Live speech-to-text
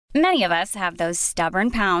Many of us have those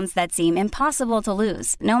stubborn pounds that seem impossible to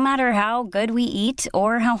lose, no matter how good we eat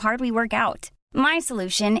or how hard we work out. My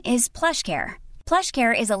solution is PlushCare.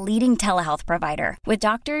 PlushCare is a leading telehealth provider with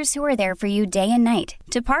doctors who are there for you day and night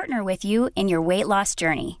to partner with you in your weight loss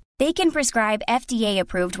journey. They can prescribe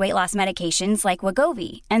FDA-approved weight loss medications like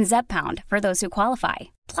Wegovy and Zepbound for those who qualify.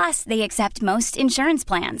 Plus, they accept most insurance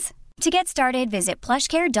plans. To get started, visit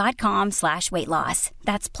plushcare.com/weightloss.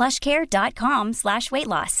 That's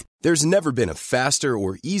plushcare.com/weightloss. There's never been a faster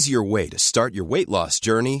or easier way to start your weight loss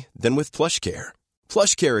journey than with PlushCare.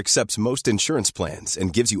 PlushCare accepts most insurance plans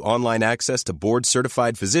and gives you online access to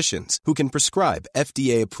board-certified physicians who can prescribe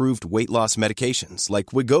FDA-approved weight loss medications like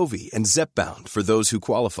Wegovy and Zepbound for those who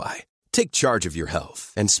qualify. Take charge of your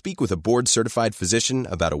health and speak with a board-certified physician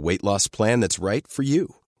about a weight loss plan that's right for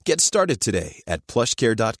you. Get started today at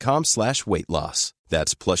plushcare.com/weightloss.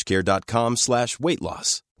 That's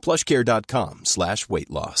plushcare.com/weightloss.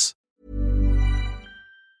 plushcare.com/weightloss.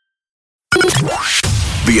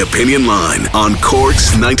 The Opinion Line on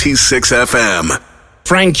Cork's 96 FM.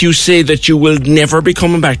 Frank, you say that you will never be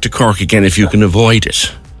coming back to Cork again if you can avoid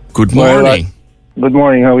it. Good morning. Good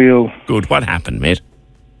morning, how are you? Good. What happened, mate?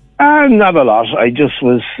 Not a lot. I just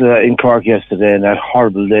was in Cork yesterday and that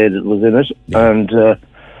horrible day that was in it. Yeah. And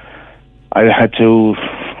I had to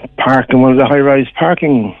park in one of the high-rise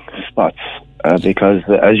parking spots because,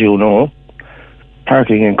 as you know,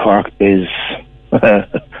 parking in Cork is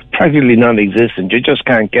practically non-existent. You just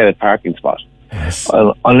can't get a parking spot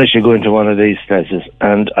unless you go into one of these places.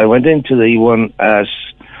 And I went into the one at,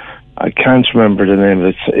 I can't remember the name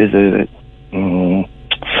of it.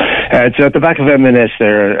 It's at the back of M&S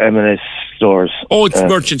there, M&S stores. Oh, it's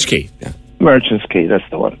Merchant's Quay. Yeah. Merchant's Quay, that's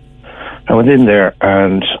the one. I went in there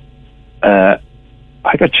and I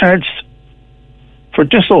got charged for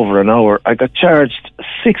just over an hour. I got charged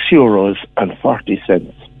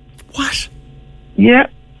 €6.40. What? Yeah,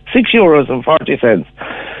 €6.40. And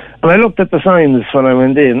I looked at the signs when I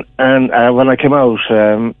went in, and when I came out,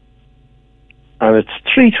 and it's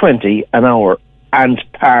 $3.20 an hour and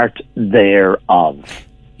part thereof.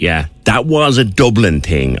 Yeah, that was a Dublin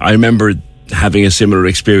thing. I remember having a similar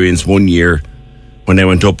experience one year when I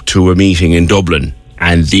went up to a meeting in Dublin,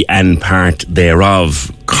 and the "and part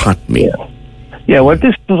thereof" caught me. Yeah. Well,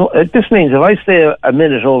 this means if I stay a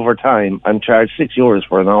minute over time, I'm charged €6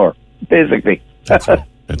 for an hour, basically. That's right.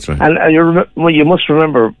 That's right. And you must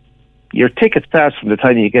remember, your ticket starts from the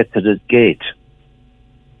time you get to the gate.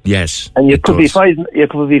 Yes, and you could be 5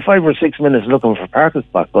 or 6 minutes looking for a parking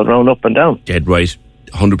spot, going round up and down. Dead right,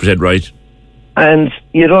 100% right. And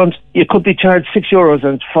you could be charged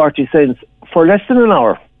 €6.40 for less than an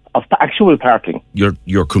hour of actual parking.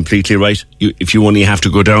 You're completely right. If you only have to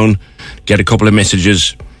go down, get a couple of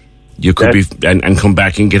messages, you could be and come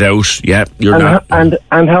back and get out. Yeah, not. And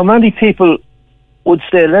how many people would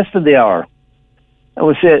stay less than the hour? I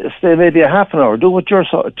would say stay maybe a half an hour. Do what you're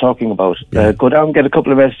talking about. Yeah. Go down, get a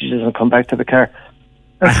couple of messages, and come back to the car.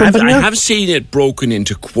 I have seen it broken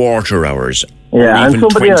into quarter hours, or even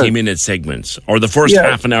 20-minute segments, or the first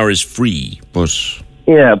half an hour is free. But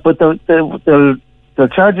they'll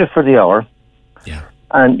charge you for the hour. Yeah,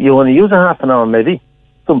 and you only use a half an hour, maybe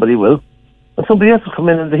somebody will, and somebody else will come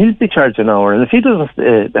in and he'll be charged an hour. And if he doesn't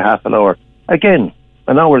stay the half an hour, again,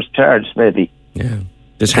 an hour's charged maybe. Yeah,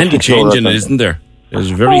 there's handy change in it, isn't there? There's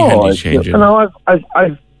very handy change in it. I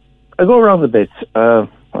go around a bit. I'm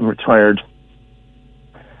retired.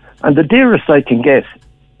 And the dearest I can get,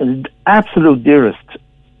 the absolute dearest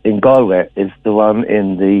in Galway, is the one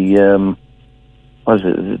in the,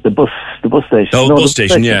 the bus station. Oh, the bus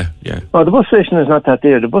station, yeah. No, the bus station is not that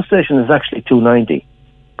dear. The bus station is actually $2.90.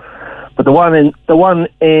 But the one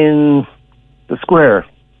in the square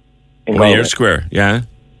in Galway. Ayr Square, yeah.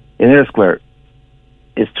 In Ayr Square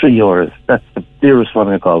is €3. That's the dearest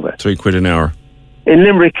one in Galway. £3 an hour. In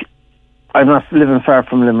Limerick, I'm not living far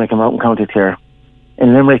from Limerick. I'm out in County Clare.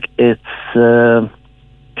 In Limerick, it's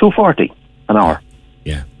 $2.40 an hour.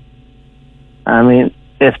 Yeah. I mean,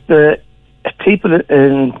 if people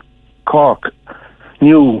in Cork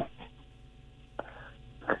knew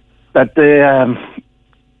that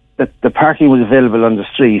the parking was available on the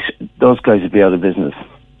street, those guys would be out of business,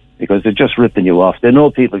 because they're just ripping you off. They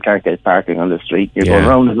know people can't get parking on the street. You're going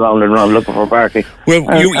round and round and round looking for parking.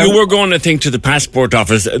 Well, you were going to think to the passport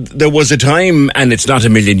office. There was a time, and it's not a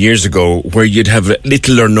million years ago, where you'd have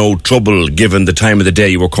little or no trouble, given the time of the day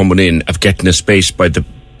you were coming in, of getting a space by the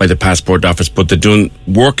passport office. But they don't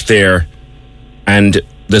work there, and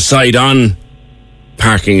the side-on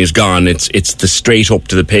parking is gone. It's the straight up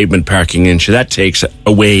to the pavement parking, and so that takes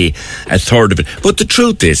away a third of it. But the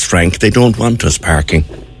truth is, Frank, they don't want us parking.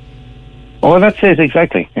 Oh, that's it,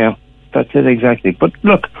 exactly. Yeah, that's it, exactly. But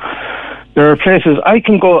look, there are places I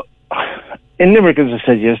can go. In Limerick, as I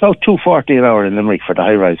said, it's now $2.40 an hour in Limerick for the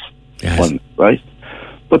high-rise one, right?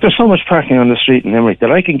 But there's so much parking on the street in Limerick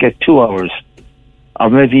that I can get 2 hours, or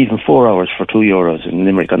maybe even 4 hours for €2 in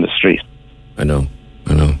Limerick on the street. I know.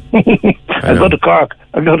 I go to Cork,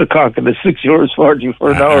 and it's €6.40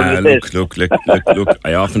 for an hour. Look.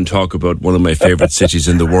 I often talk about one of my favourite cities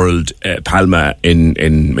in the world, Palma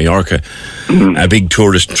in Mallorca. A big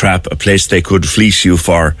tourist trap, a place they could fleece you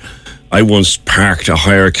for. I once parked a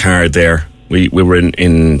hire car there. We were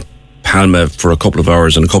in Palma for a couple of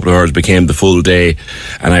hours, and a couple of hours became the full day.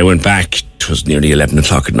 And I went back. It was nearly 11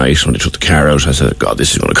 o'clock at night when I took the car out. I said, God,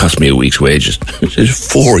 this is going to cost me a week's wages. It was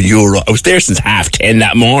 €4. I was there since 10:30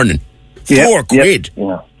 that morning.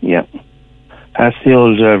 £4. Yeah. That's the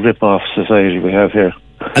old rip-off society we have here.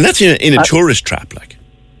 And that's in a tourist trap, like.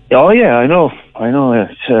 Oh, yeah, I know. But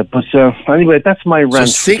anyway, that's my rant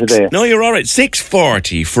for today. No, you're all right.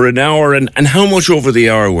 $6.40 for an hour. And how much over the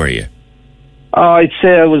hour were you? I'd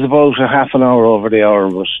say I was about a half an hour over the hour.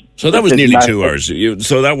 But so that was nearly 2 hours.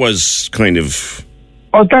 So that was kind of...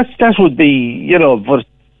 Oh, that would be, but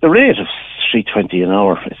the rate of $3.20 an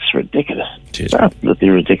hour, it's ridiculous. It is. Absolutely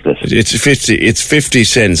ridiculous. It's 50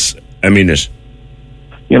 cents a minute.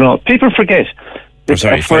 People forget.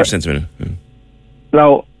 5 cents a minute.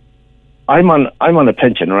 Now, I'm on a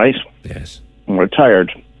pension, right? Yes. I'm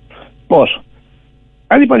retired. But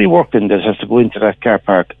anybody working that has to go into that car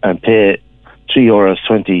park and pay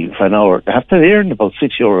 €3.20 for an hour, they have to earn about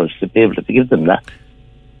 €6 to be able to give them that.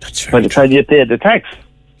 That's by the time you pay the tax.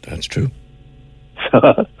 That's true.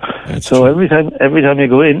 So every time you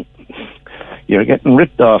go in, you're getting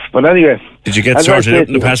ripped off. But anyway, did you get sorted out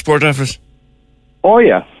in the passport office? Oh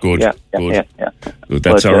yeah, good. Yeah. Good.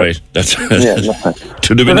 That's all right. That's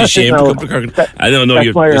to the bit of shame. I don't know.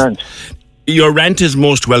 That's my rant. Your rant is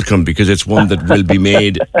most welcome because it's one that will be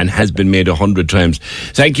made and has been made 100 times.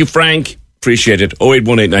 Thank you, Frank. Appreciate it.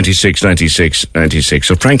 0818 96 96 96.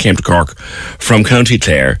 So Frank came to Cork from County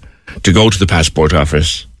Clare to go to the passport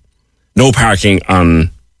office. No parking on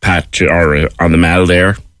Patch or on the Mall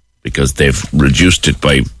there because they've reduced it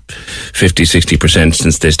by 50-60%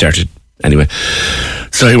 since they started. Anyway,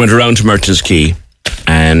 so he went around to Merchants Quay,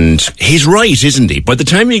 and he's right, isn't he? By the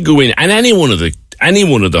time you go in, and any one of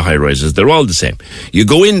the high rises, they're all the same. You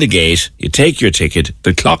go in the gate, you take your ticket,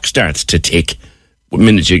 the clock starts to tick the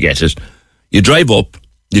minute you get it. You drive up,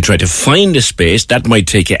 you try to find a space. That might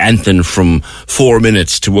take you anything from 4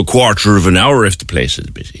 minutes to a quarter of an hour if the place is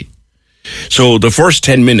busy. So the first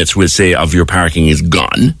 10 minutes, we'll say, of your parking is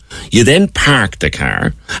gone. You then park the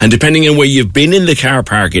car, and depending on where you've been in the car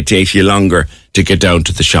park, it takes you longer to get down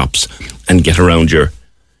to the shops and get around your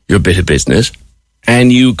bit of business.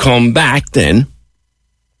 And you come back then,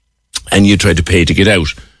 and you try to pay to get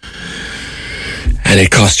out. And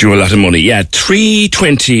it costs you a lot of money. Yeah,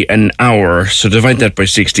 $3.20 an hour, so divide that by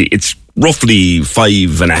 60, it's roughly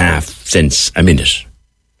 5.5 cents a minute.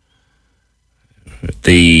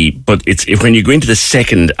 But it's when you go into the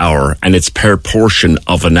second hour, and it's per portion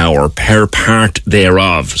of an hour, per part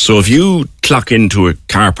thereof. So if you clock into a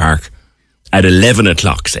car park at 11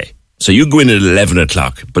 o'clock, say, so you go in at 11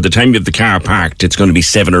 o'clock, by the time you have the car parked, it's going to be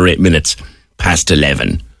 7 or 8 minutes past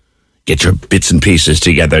 11. Get your bits and pieces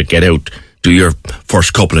together, get out, do your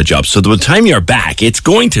first couple of jobs. So by the time you're back, it's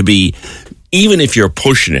going to be, even if you're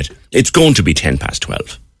pushing it, it's going to be 10 past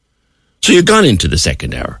 12. So you've gone into the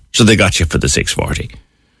second hour. So they got you for the 6.40.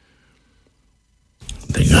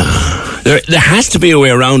 There has to be a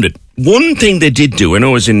way around it. One thing they did do, I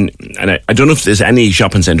know is and I don't know if there's any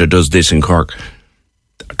shopping centre does this in Cork,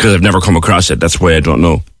 because I've never come across it. That's why I don't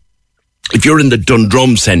know. If you're in the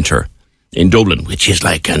Dundrum Centre in Dublin, which is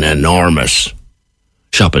like an enormous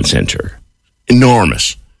shopping centre,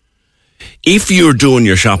 enormous. If you're doing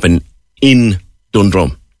your shopping in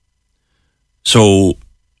Dundrum, so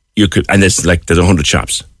you could, and there's 100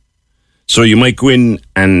 shops. So you might go in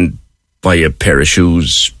and buy a pair of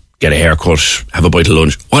shoes, get a haircut, have a bite of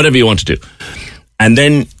lunch, whatever you want to do. And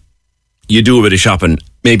then you do a bit of shopping,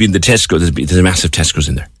 maybe in the Tesco, there's a massive Tesco's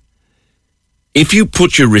in there. If you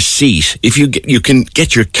put your receipt, you can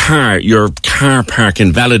get your car park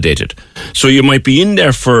invalidated. So you might be in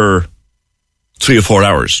there for 3 or 4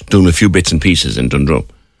 hours doing a few bits and pieces in Dundrum.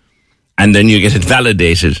 And then you get it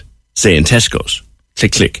validated, say in Tesco's.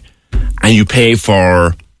 Click, click. And you pay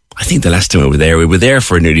for, I think the last time we were there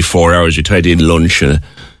for nearly 4 hours. You tried to eat lunch and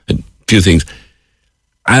a few things.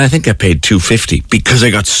 And I think I paid $2.50 because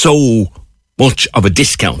I got so much of a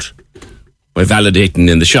discount by validating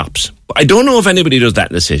in the shops. But I don't know if anybody does that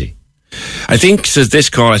in the city. I think, says this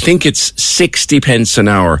call, I think it's 60 pence an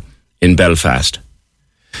hour in Belfast.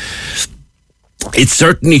 It's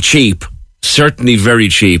certainly cheap, certainly very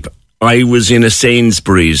cheap. I was in a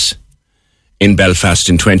Sainsbury's in Belfast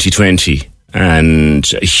in 2020,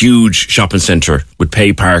 and a huge shopping centre with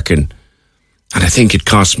pay parking, and I think it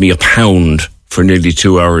cost me £1 for nearly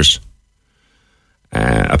 2 hours.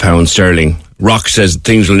 £1 sterling. Rock says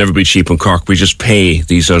things will never be cheap in Cork. We just pay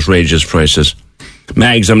these outrageous prices.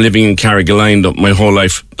 Mags, I'm living in Carrigaline my whole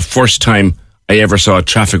life. The first time I ever saw a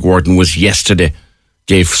traffic warden was yesterday.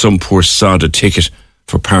 Gave some poor sod a ticket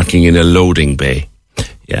for parking in a loading bay.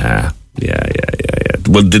 Yeah.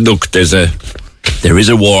 Well, look, there is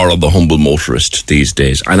a war on the humble motorist these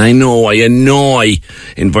days. And I know I annoy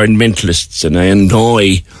environmentalists and I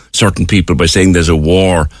annoy certain people by saying there's a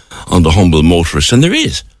war on the humble motorist. And there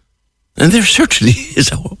is. And there certainly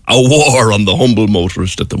is a war on the humble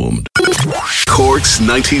motorist at the moment. Cork's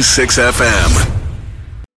 96 FM.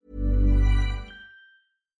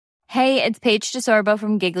 Hey, it's Paige DeSorbo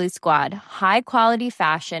from Giggly Squad. High quality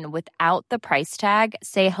fashion without the price tag.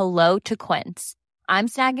 Say hello to Quince. I'm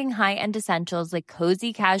snagging high-end essentials like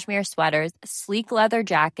cozy cashmere sweaters, sleek leather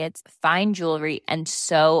jackets, fine jewelry, and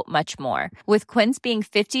so much more. With Quince being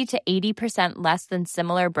 50 to 80% less than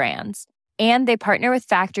similar brands. And they partner with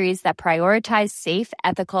factories that prioritize safe,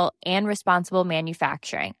 ethical, and responsible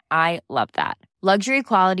manufacturing. I love that. Luxury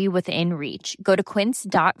quality within reach. Go to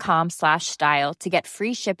quince.com/style to get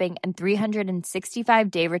free shipping and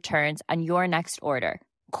 365-day returns on your next order.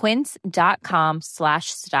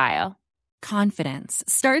 Quince.com/style. Confidence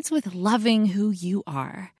starts with loving who you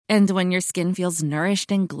are. And when your skin feels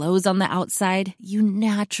nourished and glows on the outside, you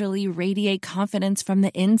naturally radiate confidence from the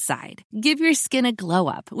inside. Give your skin a glow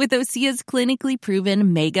up with Osea's clinically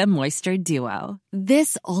proven Mega Moisture Duo.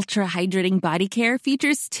 This ultra-hydrating body care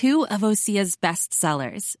features 2 of Osea's best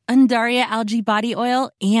sellers, Undaria Algae Body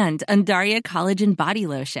Oil and Undaria Collagen Body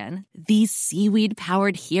Lotion. These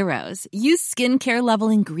seaweed-powered heroes use skincare-level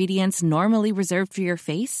ingredients normally reserved for your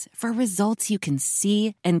face for results you can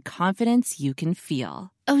see and confidence you can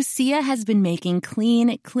feel. Osea has been making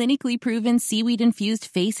clean, clinically proven seaweed-infused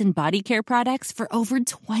face and body care products for over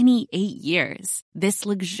 28 years. This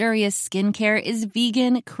luxurious skincare is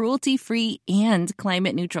vegan, cruelty-free, and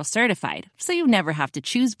climate-neutral certified, so you never have to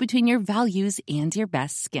choose between your values and your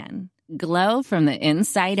best skin. Glow from the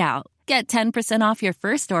inside out. Get 10% off your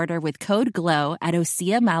first order with code GLOW at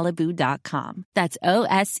OseaMalibu.com. That's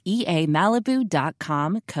OSEA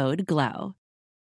Malibu.com, code GLOW.